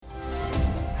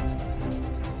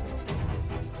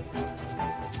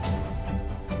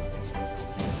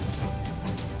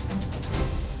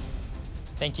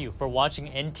Thank you for watching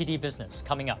NTD Business.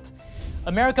 Coming up,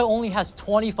 America only has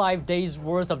 25 days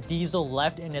worth of diesel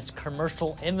left in its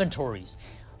commercial inventories,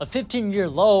 a 15-year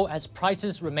low as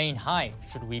prices remain high.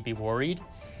 Should we be worried?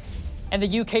 And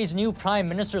the UK's new Prime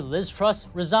Minister Liz Truss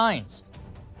resigns.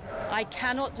 I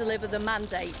cannot deliver the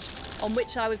mandate on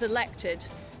which I was elected.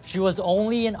 She was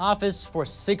only in office for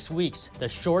 6 weeks, the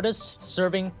shortest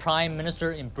serving Prime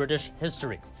Minister in British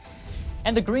history.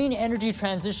 And the green energy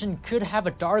transition could have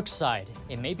a dark side.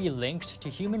 It may be linked to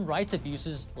human rights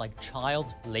abuses like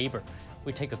child labor.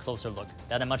 We take a closer look.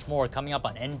 That and much more coming up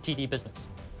on NTD Business.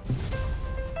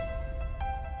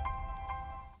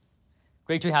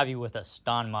 Great to have you with us.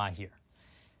 Don Ma here.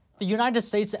 The United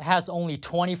States has only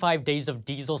 25 days of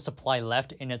diesel supply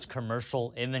left in its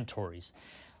commercial inventories.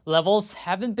 Levels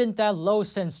haven't been that low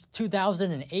since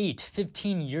 2008,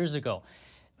 15 years ago.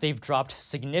 They've dropped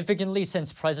significantly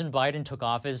since President Biden took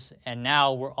office, and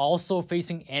now we're also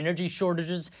facing energy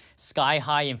shortages,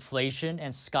 sky-high inflation,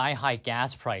 and sky-high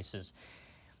gas prices.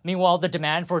 Meanwhile, the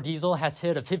demand for diesel has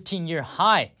hit a 15-year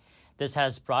high. This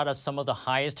has brought us some of the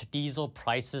highest diesel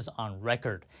prices on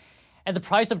record. And the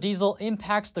price of diesel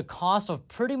impacts the cost of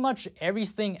pretty much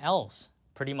everything else.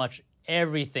 Pretty much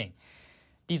everything.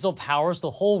 Diesel powers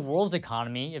the whole world's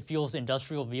economy. It fuels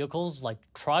industrial vehicles like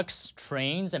trucks,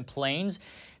 trains, and planes.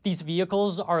 These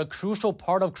vehicles are a crucial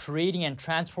part of creating and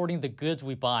transporting the goods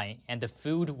we buy and the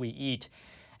food we eat.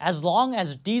 As long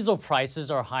as diesel prices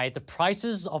are high, the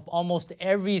prices of almost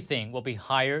everything will be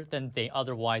higher than they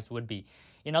otherwise would be.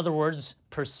 In other words,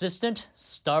 persistent,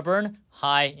 stubborn,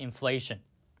 high inflation.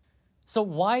 So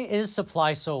why is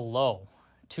supply so low?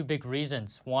 Two big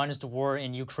reasons. One is the war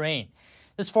in Ukraine.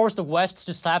 This forced the West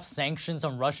to slap sanctions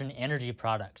on Russian energy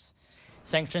products.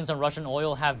 Sanctions on Russian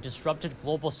oil have disrupted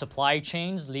global supply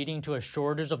chains, leading to a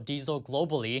shortage of diesel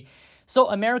globally. So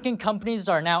American companies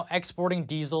are now exporting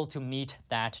diesel to meet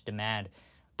that demand.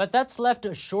 But that's left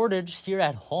a shortage here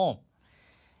at home.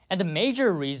 And the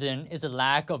major reason is a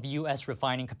lack of U.S.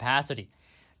 refining capacity.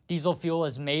 Diesel fuel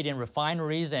is made in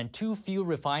refineries, and too few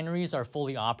refineries are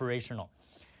fully operational.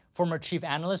 Former chief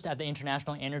analyst at the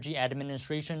International Energy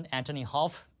Administration, Anthony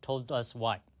Hoff, told us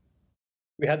why.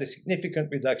 We had a significant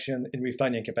reduction in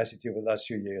refining capacity over the last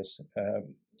few years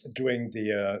during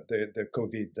the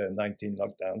COVID-19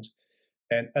 lockdowns.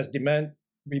 And as demand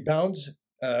rebounds,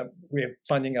 we're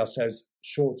finding ourselves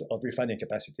short of refining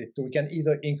capacity. So we can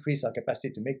either increase our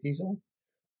capacity to make diesel,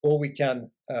 or we can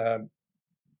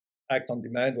act on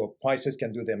demand, or prices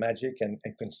can do their magic and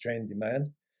constrain demand.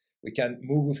 We can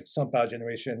move some power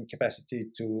generation capacity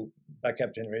to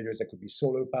backup generators that could be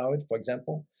solar powered, for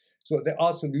example. So there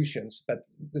are solutions, but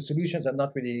the solutions are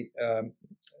not really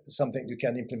something you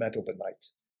can implement overnight.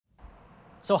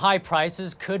 So high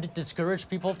prices could discourage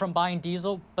people from buying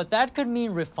diesel, but that could mean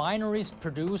refineries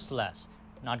produce less.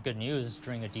 Not good news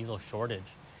during a diesel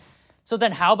shortage. So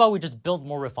then how about we just build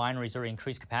more refineries or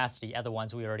increase capacity at the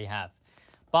ones we already have?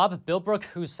 Bob Bilbrook,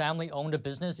 whose family owned a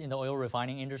business in the oil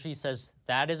refining industry, says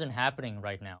that isn't happening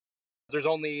right now. There's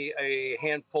only a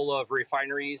handful of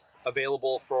refineries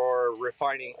available for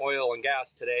refining oil and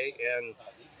gas today, and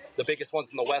the biggest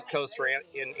ones in the West Coast are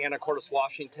in Anacortes,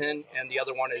 Washington, and the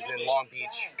other one is in Long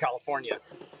Beach, California.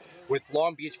 With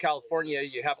Long Beach, California,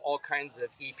 you have all kinds of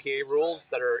EPA rules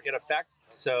that are in effect.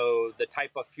 So the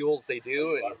type of fuels they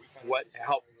do and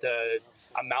the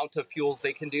amount of fuels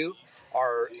they can do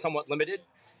are somewhat limited.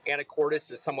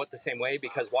 Anacortes is somewhat the same way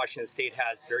because Washington State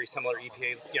has very similar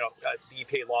EPA. The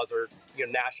EPA laws are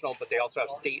national, but they also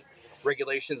have state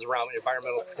regulations around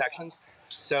environmental protections.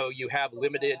 So you have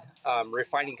limited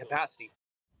refining capacity.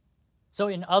 So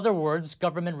in other words,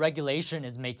 government regulation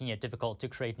is making it difficult to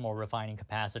create more refining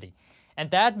capacity.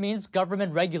 And that means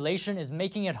government regulation is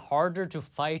making it harder to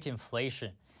fight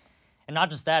inflation. And not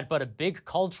just that, but a big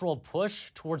cultural push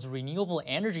towards renewable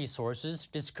energy sources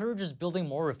discourages building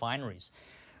more refineries.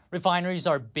 Refineries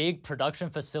are big production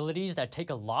facilities that take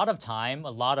a lot of time,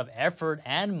 a lot of effort,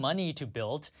 and money to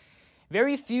build.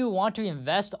 Very few want to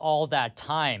invest all that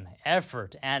time,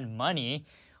 effort, and money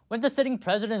when the sitting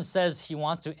president says he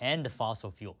wants to end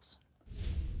fossil fuels.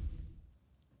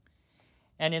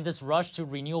 And in this rush to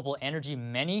renewable energy,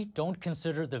 many don't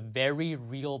consider the very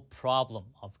real problem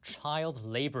of child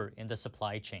labor in the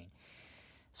supply chain.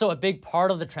 So a big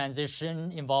part of the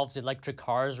transition involves electric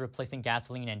cars replacing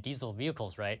gasoline and diesel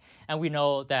vehicles, right? And we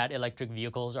know that electric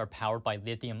vehicles are powered by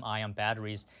lithium-ion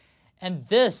batteries. And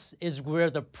this is where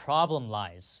the problem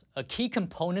lies. A key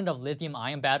component of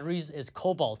lithium-ion batteries is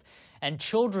cobalt, and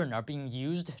children are being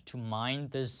used to mine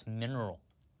this mineral.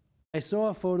 I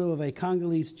saw a photo of a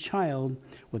Congolese child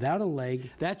without a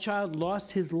leg. That child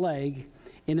lost his leg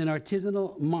in an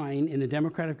artisanal mine in the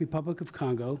Democratic Republic of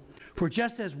Congo. For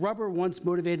just as rubber once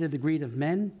motivated the greed of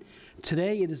men,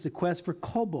 today it is the quest for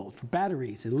cobalt for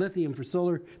batteries and lithium for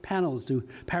solar panels to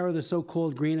power the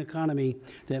so-called green economy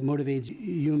that motivates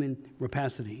human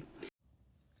rapacity.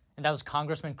 And that was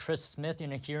Congressman Chris Smith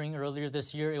in a hearing earlier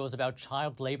this year. It was about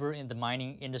child labor in the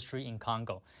mining industry in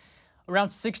Congo. Around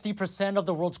 60% of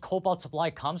the world's cobalt supply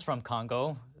comes from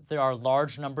Congo. There are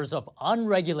large numbers of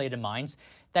unregulated mines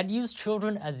that use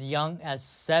children as young as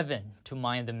 7 to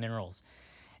mine the minerals.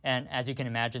 And as you can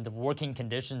imagine, the working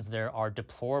conditions there are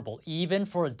deplorable, even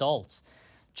for adults.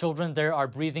 Children there are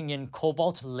breathing in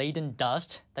cobalt-laden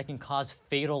dust that can cause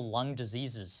fatal lung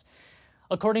diseases.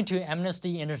 According to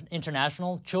Amnesty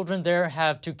International, children there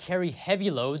have to carry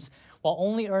heavy loads while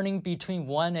only earning between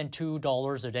 $1 and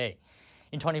 $2 a day.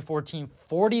 In 2014,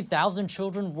 40,000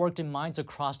 children worked in mines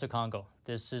across the Congo.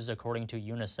 This is according to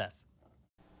UNICEF.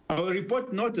 Our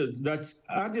report noted that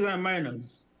artisan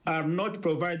miners are not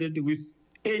provided with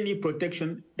any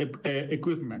protection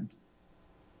equipment.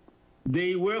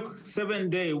 They work 7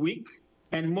 days a week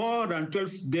and more than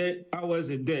 12 hours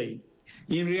a day.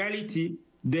 In reality,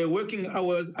 their working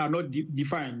hours are not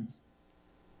defined.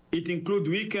 It includes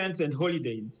weekends and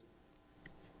holidays.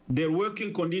 Their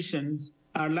working conditions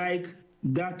are like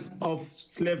that of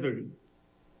slavery.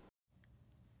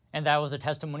 And that was a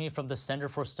testimony from the Center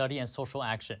for Study and Social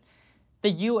Action. The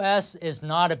U.S. is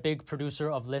not a big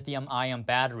producer of lithium-ion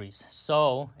batteries,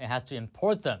 so it has to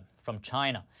import them from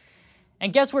China.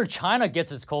 And guess where China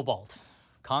gets its cobalt?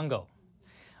 Congo.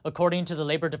 According to the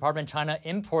Labor Department, China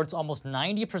imports almost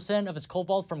 90% of its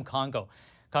cobalt from Congo.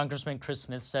 Congressman Chris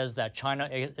Smith says that China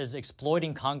is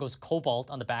exploiting Congo's cobalt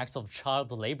on the backs of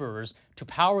child laborers to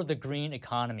power the green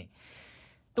economy.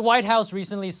 The White House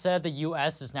recently said the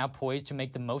U.S. is now poised to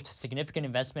make the most significant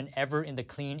investment ever in the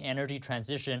clean energy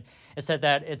transition. It said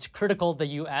that it's critical the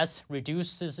U.S.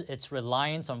 reduces its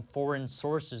reliance on foreign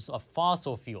sources of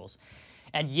fossil fuels.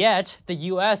 And yet, the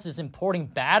U.S. is importing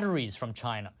batteries from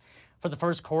China. For the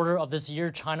first quarter of this year,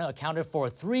 China accounted for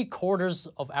 3/4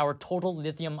 of our total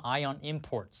lithium-ion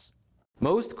imports.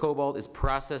 Most cobalt is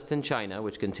processed in China,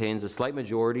 which contains a slight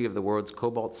majority of the world's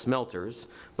cobalt smelters,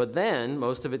 but then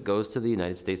most of it goes to the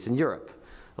United States and Europe.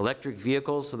 Electric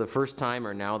vehicles, for the first time,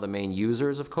 are now the main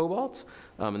users of cobalt,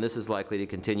 and this is likely to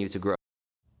continue to grow.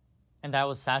 And that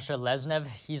was Sasha Lesnev.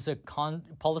 He's a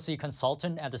policy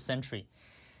consultant at the Sentry.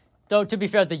 Though, to be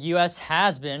fair, the U.S.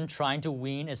 has been trying to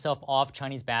wean itself off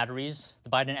Chinese batteries. The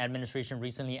Biden administration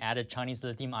recently added Chinese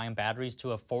lithium-ion batteries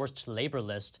to a forced labor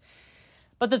list.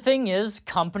 But the thing is,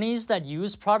 companies that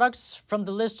use products from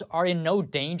the list are in no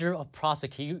danger of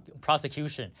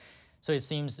prosecution. So it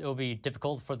seems it will be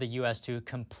difficult for the U.S. to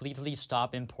completely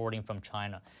stop importing from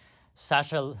China.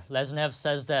 Sasha Lesnev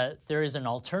says that there is an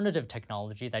alternative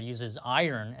technology that uses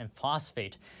iron and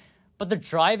phosphate, but the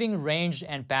driving range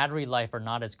and battery life are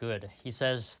not as good. He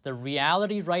says the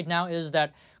reality right now is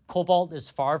that cobalt is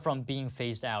far from being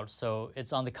phased out, so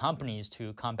it's on the companies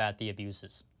to combat the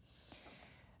abuses.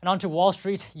 And on to Wall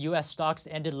Street, U.S. stocks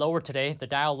ended lower today. The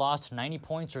Dow lost 90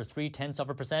 points or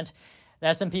 0.3%. The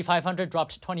S&P 500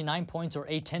 dropped 29 points or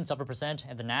 0.8%,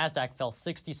 and the Nasdaq fell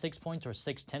 66 points or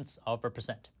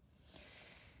 0.6%.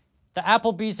 The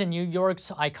Applebee's in New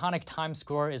York's iconic Times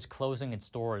Square is closing its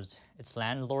doors. Its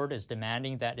landlord is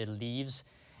demanding that it leaves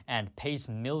and pays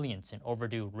millions in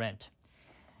overdue rent.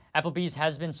 Applebee's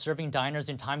has been serving diners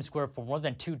in Times Square for more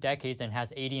than 2 decades and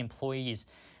has 80 employees.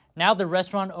 Now the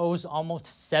restaurant owes almost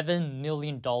 $7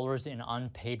 million in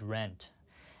unpaid rent.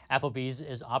 Applebee's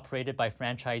is operated by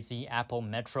franchisee Apple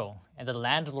Metro, and the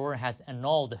landlord has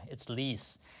annulled its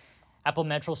lease. Apple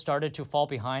Metro started to fall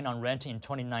behind on rent in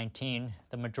 2019.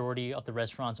 The majority of the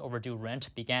restaurant's overdue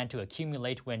rent began to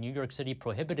accumulate when New York City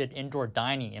prohibited indoor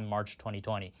dining in March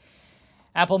 2020.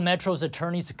 Apple Metro's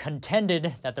attorneys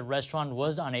contended that the restaurant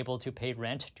was unable to pay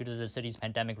rent due to the city's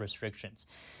pandemic restrictions.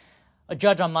 A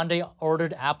judge on Monday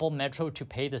ordered Apple Metro to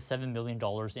pay the $7 million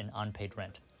in unpaid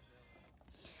rent.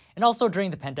 And also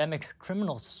during the pandemic,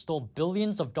 criminals stole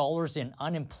billions of dollars in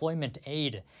unemployment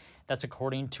aid. That's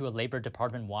according to a Labor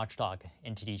Department watchdog.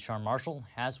 NTD Sean Marshall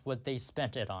has what they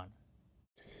spent it on.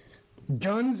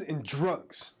 Guns and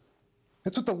drugs.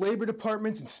 That's what the Labor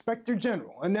Department's Inspector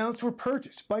General announced were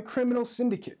purchased by criminal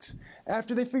syndicates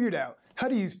after they figured out how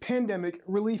to use pandemic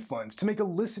relief funds to make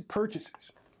illicit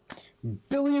purchases.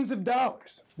 Billions of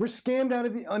dollars were scammed out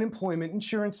of the unemployment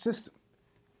insurance system.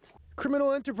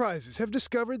 Criminal enterprises have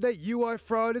discovered that UI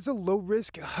fraud is a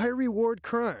low-risk, high-reward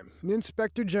crime, the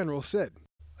Inspector General said.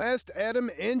 I asked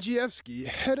Adam Andrzejewski,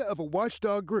 head of a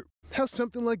watchdog group, how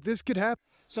something like this could happen.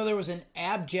 So there was an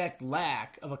abject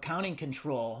lack of accounting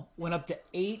control, went up to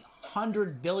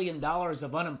 $800 billion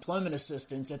of unemployment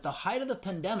assistance at the height of the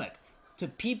pandemic to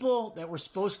people that were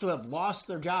supposed to have lost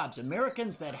their jobs,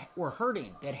 Americans that were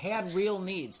hurting, that had real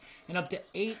needs, and up to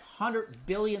 $800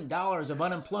 billion of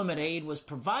unemployment aid was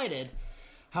provided.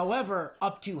 However,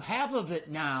 up to half of it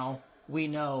now, we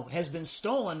know, has been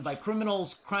stolen by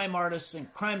criminals, crime artists,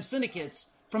 and crime syndicates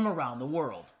from around the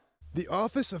world. The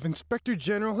Office of Inspector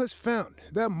General has found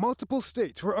that multiple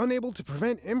states were unable to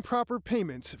prevent improper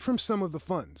payments from some of the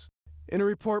funds. In a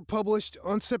report published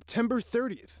on September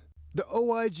 30th, the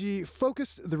OIG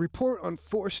focused the report on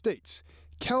 4 states: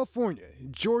 California,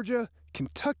 Georgia,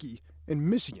 Kentucky, and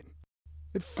Michigan.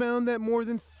 It found that more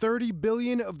than $30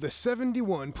 billion of the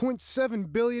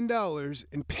 $71.7 billion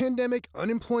in pandemic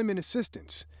unemployment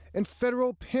assistance and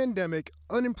federal pandemic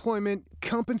unemployment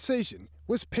compensation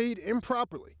was paid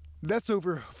improperly. That's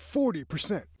over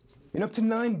 40%. And up to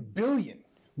 $9 billion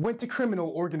went to criminal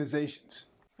organizations.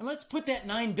 And let's put that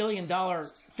 $9 billion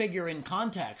figure in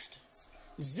context.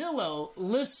 Zillow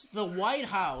lists the White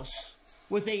House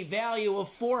with a value of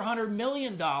 $400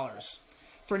 million.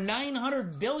 For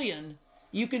 $900 billion,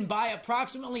 you can buy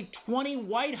approximately 20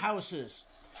 White Houses.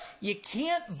 You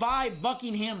can't buy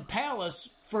Buckingham Palace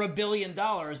for $1 billion.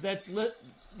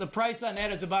 The price on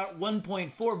that is about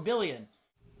 $1.4 billion.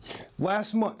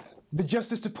 Last month, the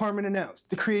Justice Department announced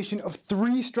the creation of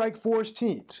 3 strike force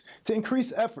teams to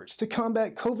increase efforts to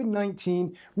combat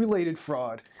COVID-19 related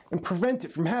fraud and prevent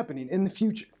it from happening in the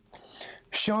future.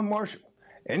 Sean Marshall,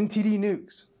 NTD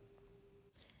News.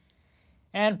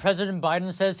 And President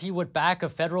Biden says he would back a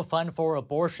federal fund for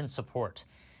abortion support.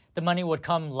 The money would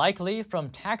come likely from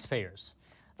taxpayers.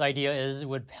 The idea is it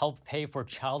would help pay for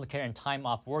childcare and time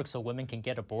off work so women can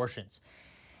get abortions.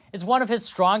 It's one of his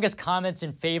strongest comments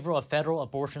in favor of federal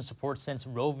abortion support since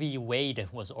Roe v. Wade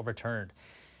was overturned.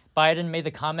 Biden made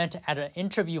the comment at an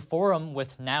interview forum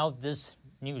with Now This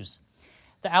News.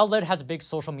 The outlet has a big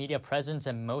social media presence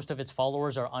and most of its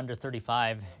followers are under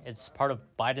 35. It's part of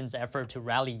Biden's effort to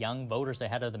rally young voters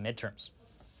ahead of the midterms.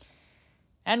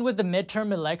 And with the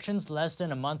midterm elections less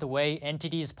than a month away,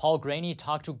 NTD's Paul Graney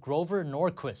talked to Grover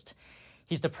Norquist.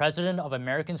 He's the president of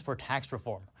Americans for Tax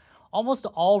Reform. Almost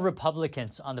all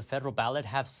Republicans on the federal ballot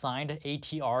have signed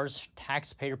ATR's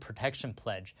Taxpayer Protection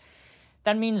Pledge.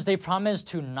 That means they promise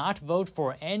to not vote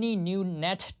for any new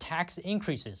net tax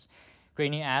increases.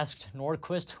 Graney asked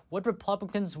Norquist what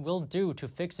Republicans will do to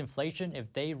fix inflation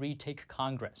if they retake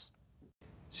Congress.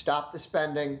 Stop the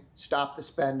spending, stop the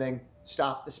spending,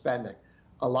 stop the spending.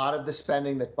 A lot of the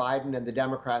spending that Biden and the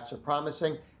Democrats are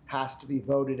promising has to be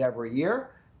voted every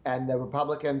year. And the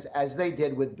Republicans, as they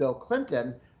did with Bill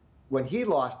Clinton, when he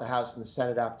lost the House and the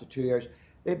Senate after 2 years,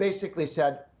 they basically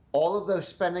said, all of those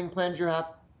spending plans you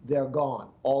have, they're gone.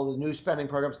 All the new spending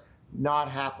programs,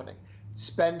 not happening.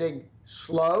 Spending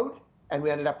slowed, and we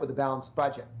ended up with a balanced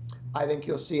budget. I think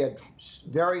you'll see a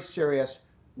very serious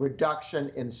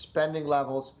reduction in spending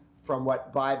levels from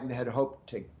what Biden had hoped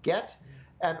to get.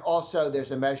 And also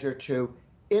there's a measure to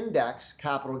index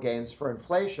capital gains for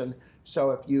inflation.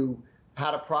 So if you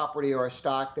had a property or a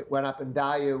stock that went up in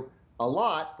value a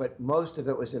lot, but most of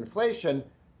it was inflation,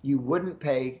 you wouldn't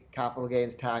pay capital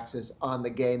gains taxes on the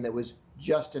gain that was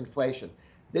just inflation.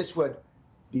 This would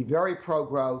be very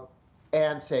pro-growth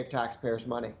and save taxpayers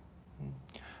money.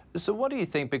 So what do you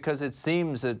think? Because it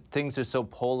seems that things are so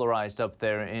polarized up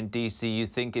there in D.C. You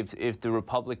think if the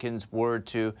Republicans were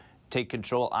to take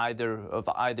control of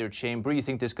either chamber, you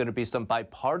think there's going to be some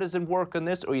bipartisan work on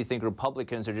this, or you think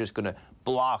Republicans are just going to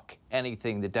block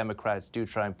anything the Democrats do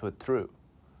try and put through?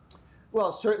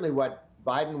 Well, certainly what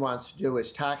Biden wants to do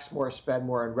is tax more, spend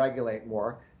more, and regulate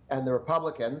more. And the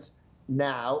Republicans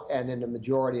now, and in a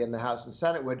majority in the House and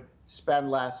Senate, would spend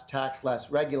less, tax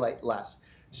less, regulate less.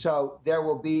 So there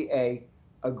will be a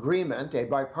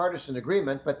bipartisan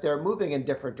agreement, but they're moving in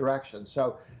different directions.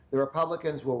 So the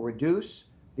Republicans will reduce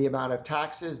the amount of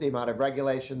taxes, the amount of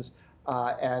regulations,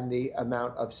 and the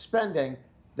amount of spending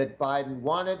that Biden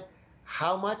wanted.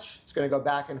 How much? It's going to go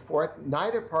back and forth.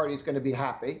 Neither party is going to be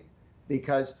happy,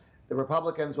 because the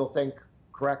Republicans will think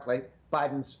correctly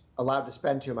Biden's allowed to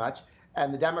spend too much,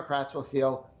 and the Democrats will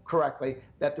feel correctly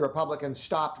that the Republicans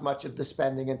stopped much of the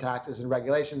spending and taxes and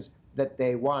regulations that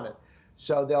they wanted.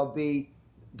 So there'll be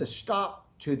the stop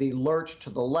to the lurch to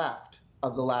the left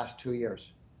of the last 2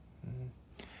 years.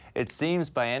 It seems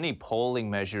by any polling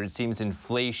measure, it seems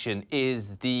inflation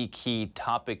is the key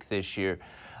topic this year.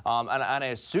 And I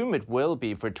assume it will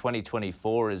be for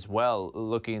 2024 as well,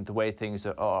 looking at the way things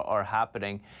are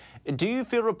happening. Do you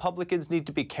feel Republicans need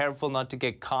to be careful not to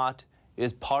get caught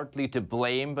is partly to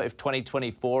blame if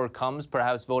 2024 comes?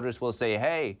 Perhaps voters will say,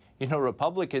 hey, you know,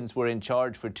 Republicans were in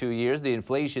charge for 2 years. The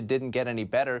inflation didn't get any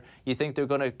better. You think they're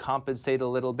going to compensate a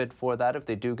little bit for that if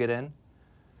they do get in?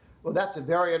 Well, that's a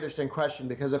very interesting question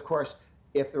because, of course,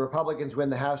 if the Republicans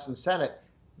win the House and Senate,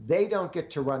 they don't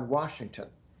get to run Washington.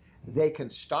 They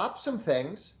can stop some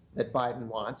things that Biden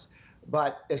wants,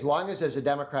 but as long as there's a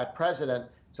Democrat president,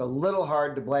 it's a little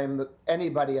hard to blame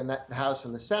anybody in the House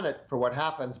and the Senate for what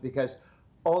happens because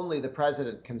only the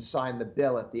president can sign the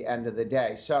bill at the end of the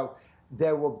day. So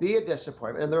there will be a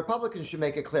disappointment, and the Republicans should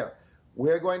make it clear.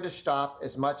 We're going to stop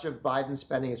as much of Biden's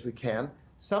spending as we can.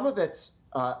 Some of it's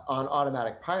on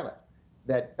automatic pilot,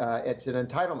 that it's an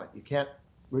entitlement. You can't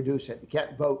reduce it. You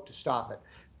can't vote to stop it.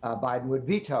 Biden would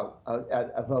veto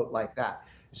a vote like that.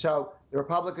 So the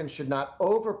Republicans should not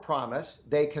overpromise.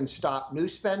 They can stop new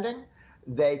spending.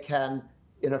 They can,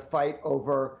 in a fight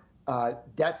over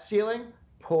debt ceiling,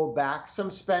 pull back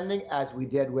some spending, as we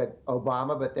did with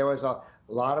Obama. But there was a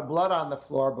lot of blood on the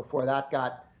floor before that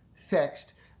got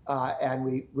fixed, and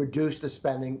we reduced the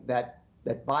spending that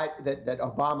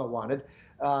Obama wanted.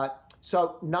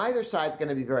 So neither side's going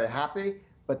to be very happy.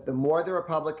 But the more the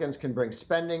Republicans can bring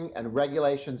spending and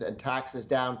regulations and taxes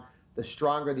down, the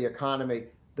stronger the economy,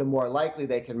 the more likely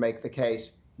they can make the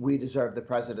case we deserve the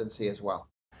presidency as well.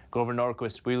 Grover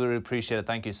Norquist, we really appreciate it.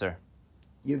 Thank you, sir.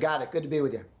 You got it. Good to be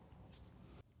with you.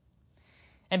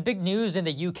 And big news in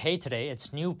the UK today.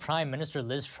 Its new Prime Minister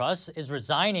Liz Truss is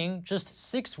resigning just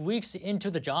 6 weeks into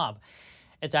the job.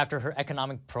 It's after her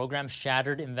economic program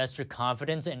shattered investor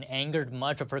confidence and angered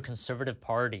much of her Conservative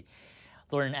Party.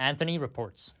 Lauren Anthony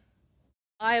reports.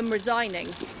 I am resigning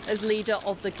as leader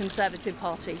of the Conservative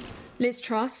Party. Liz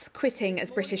Truss quitting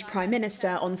as British Prime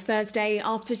Minister on Thursday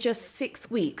after just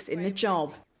 6 weeks in the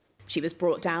job. She was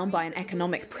brought down by an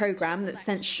economic programme that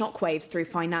sent shockwaves through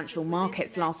financial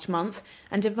markets last month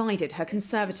and divided her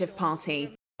Conservative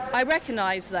Party. I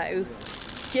recognise, though,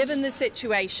 given the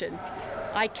situation,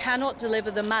 I cannot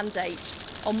deliver the mandate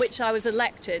on which I was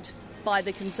elected by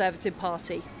the Conservative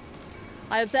Party.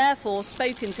 I have therefore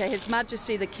spoken to His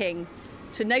Majesty the King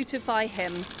to notify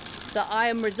him that I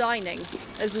am resigning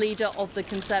as leader of the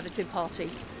Conservative Party.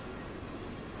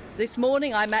 This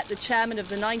morning I met the chairman of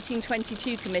the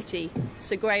 1922 committee,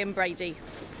 Sir Graham Brady.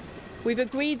 We've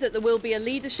agreed that there will be a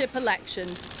leadership election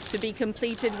to be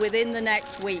completed within the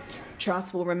next week.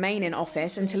 Truss will remain in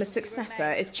office until a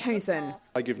successor is chosen.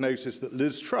 I give notice that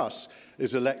Liz Truss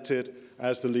is elected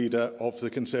as the leader of the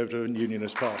Conservative and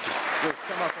Unionist Party. We'll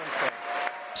come up on stage.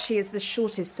 She is the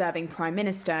shortest-serving Prime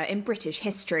Minister in British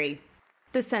history.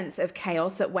 The sense of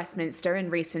chaos at Westminster in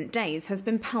recent days has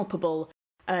been palpable.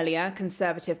 Earlier,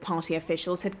 Conservative Party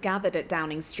officials had gathered at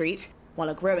Downing Street, while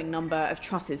a growing number of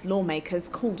Truss's lawmakers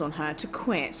called on her to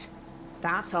quit.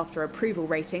 That after approval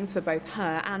ratings for both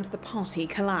her and the party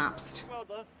collapsed.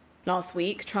 Last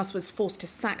week, Truss was forced to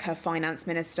sack her finance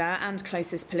minister and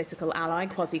closest political ally,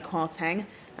 Kwasi Kwarteng,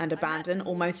 and abandon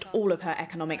almost all of her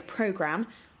economic programme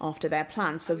after their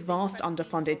plans for vast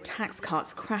underfunded tax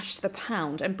cuts crashed the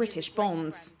pound and British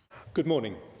bonds. Good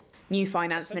morning. New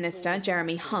Finance Minister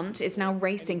Jeremy Hunt is now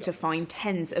racing to find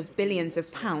tens of billions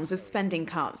of pounds of spending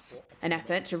cuts, an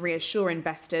effort to reassure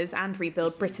investors and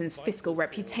rebuild Britain's fiscal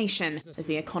reputation as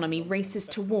the economy races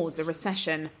towards a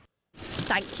recession.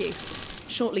 Thank you.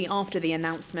 Shortly after the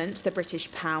announcement, the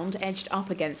British pound edged up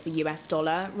against the US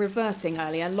dollar, reversing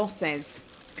earlier losses.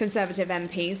 Conservative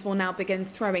MPs will now begin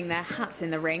throwing their hats in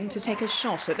the ring to take a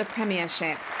shot at the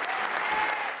premiership.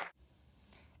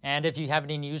 And if you have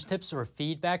any news tips or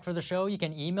feedback for the show, you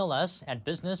can email us at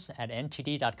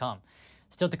business@ntd.com.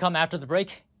 Still to come after the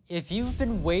break, if you've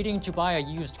been waiting to buy a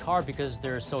used car because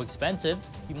they're so expensive,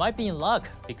 you might be in luck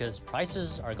because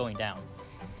prices are going down.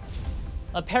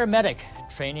 A paramedic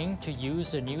training to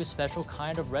use a new special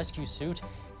kind of rescue suit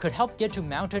could help get to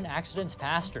mountain accidents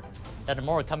faster. That and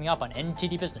more coming up on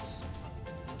NTD Business.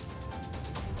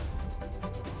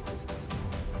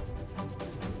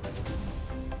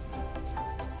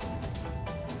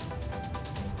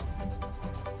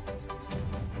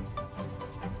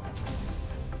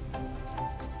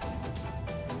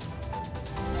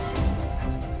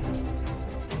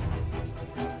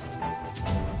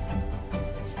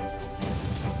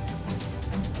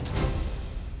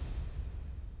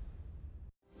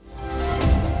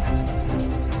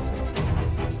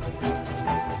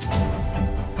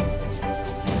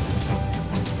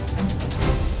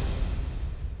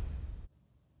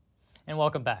 And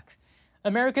welcome back.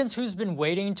 Americans who's been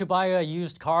waiting to buy a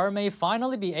used car may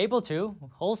finally be able to.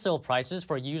 Wholesale prices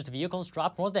for used vehicles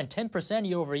dropped more than 10%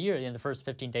 year over year in the first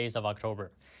 15 days of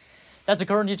October. That's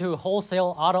according to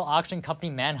wholesale auto auction company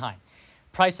Manheim.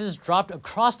 Prices dropped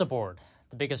across the board.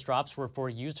 The biggest drops were for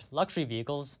used luxury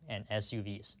vehicles and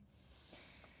SUVs.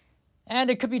 And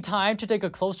it could be time to take a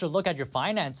closer look at your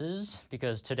finances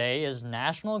because today is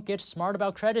National Get Smart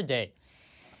About Credit Day.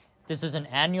 This is an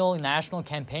annual national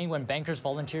campaign when bankers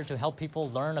volunteer to help people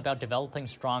learn about developing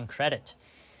strong credit.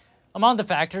 Among the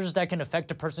factors that can affect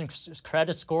a person's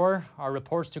credit score are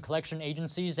reports to collection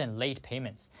agencies and late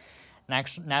payments.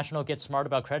 National Get Smart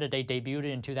About Credit Day debuted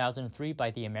in 2003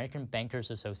 by the American Bankers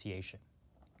Association.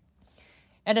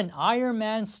 And an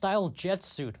Ironman-style jet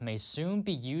suit may soon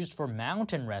be used for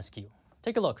mountain rescue.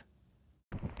 Take a look.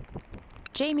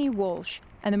 Jamie Walsh,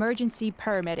 an emergency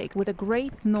paramedic with the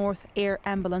Great North Air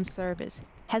Ambulance Service,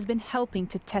 has been helping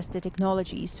to test the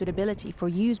technology's suitability for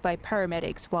use by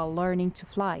paramedics while learning to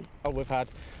fly. We've had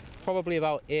probably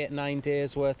about 8-9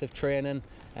 days worth of training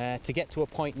to get to a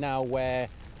point now where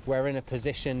we're in a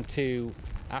position to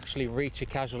actually reach a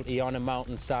casualty on a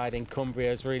mountainside in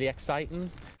Cumbria is really exciting.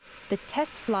 The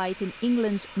test flight in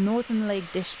England's Northern Lake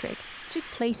District took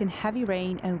place in heavy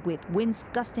rain and with winds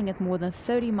gusting at more than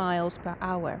 30 miles per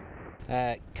hour.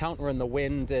 Countering the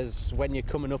wind is when you're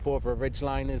coming up over a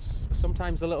ridgeline is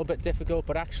sometimes a little bit difficult,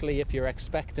 but actually if you're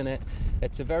expecting it,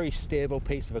 it's a very stable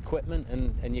piece of equipment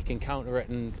and you can counter it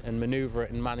and maneuver it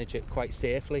and manage it quite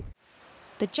safely.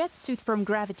 The jet suit from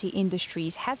Gravity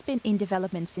Industries has been in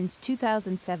development since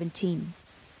 2017.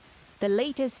 The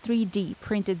latest 3D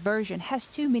printed version has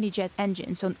 2 mini-jet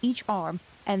engines on each arm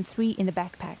and 3 in the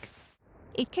backpack.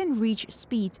 It can reach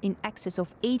speeds in excess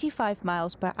of 85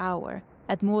 miles per hour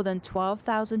at more than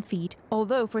 12,000 feet,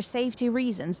 although for safety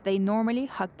reasons they normally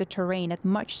hug the terrain at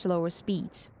much slower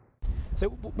speeds. So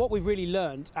what we've really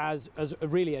learned as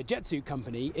really a jet suit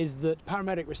company is that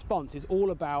paramedic response is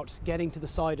all about getting to the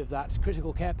side of that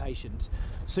critical care patient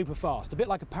super fast, a bit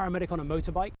like a paramedic on a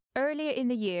motorbike. Earlier in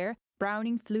the year,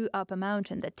 Browning flew up a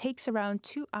mountain that takes around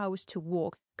 2 hours to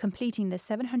walk, completing the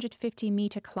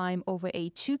 750-meter climb over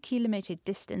a 2-kilometer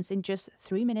distance in just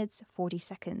 3 minutes 40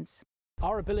 seconds.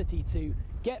 Our ability to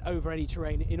get over any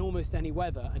terrain in almost any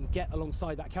weather and get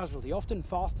alongside that casualty, often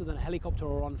faster than a helicopter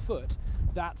or on foot,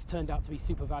 that's turned out to be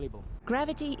super valuable.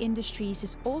 Gravity Industries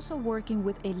is also working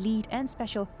with elite and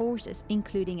special forces,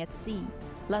 including at sea.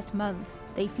 Last month,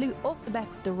 they flew off the back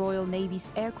of the Royal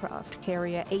Navy's aircraft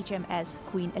carrier HMS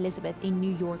Queen Elizabeth in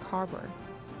New York Harbor.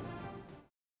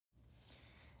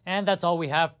 And that's all we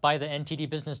have by the NTD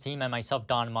business team and myself,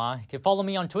 Don Ma. You can follow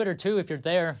me on Twitter too if you're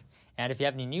there. And if you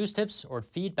have any news tips or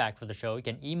feedback for the show, you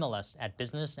can email us at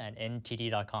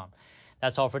business@ntd.com.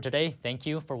 That's all for today. Thank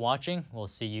you for watching. We'll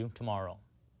see you tomorrow.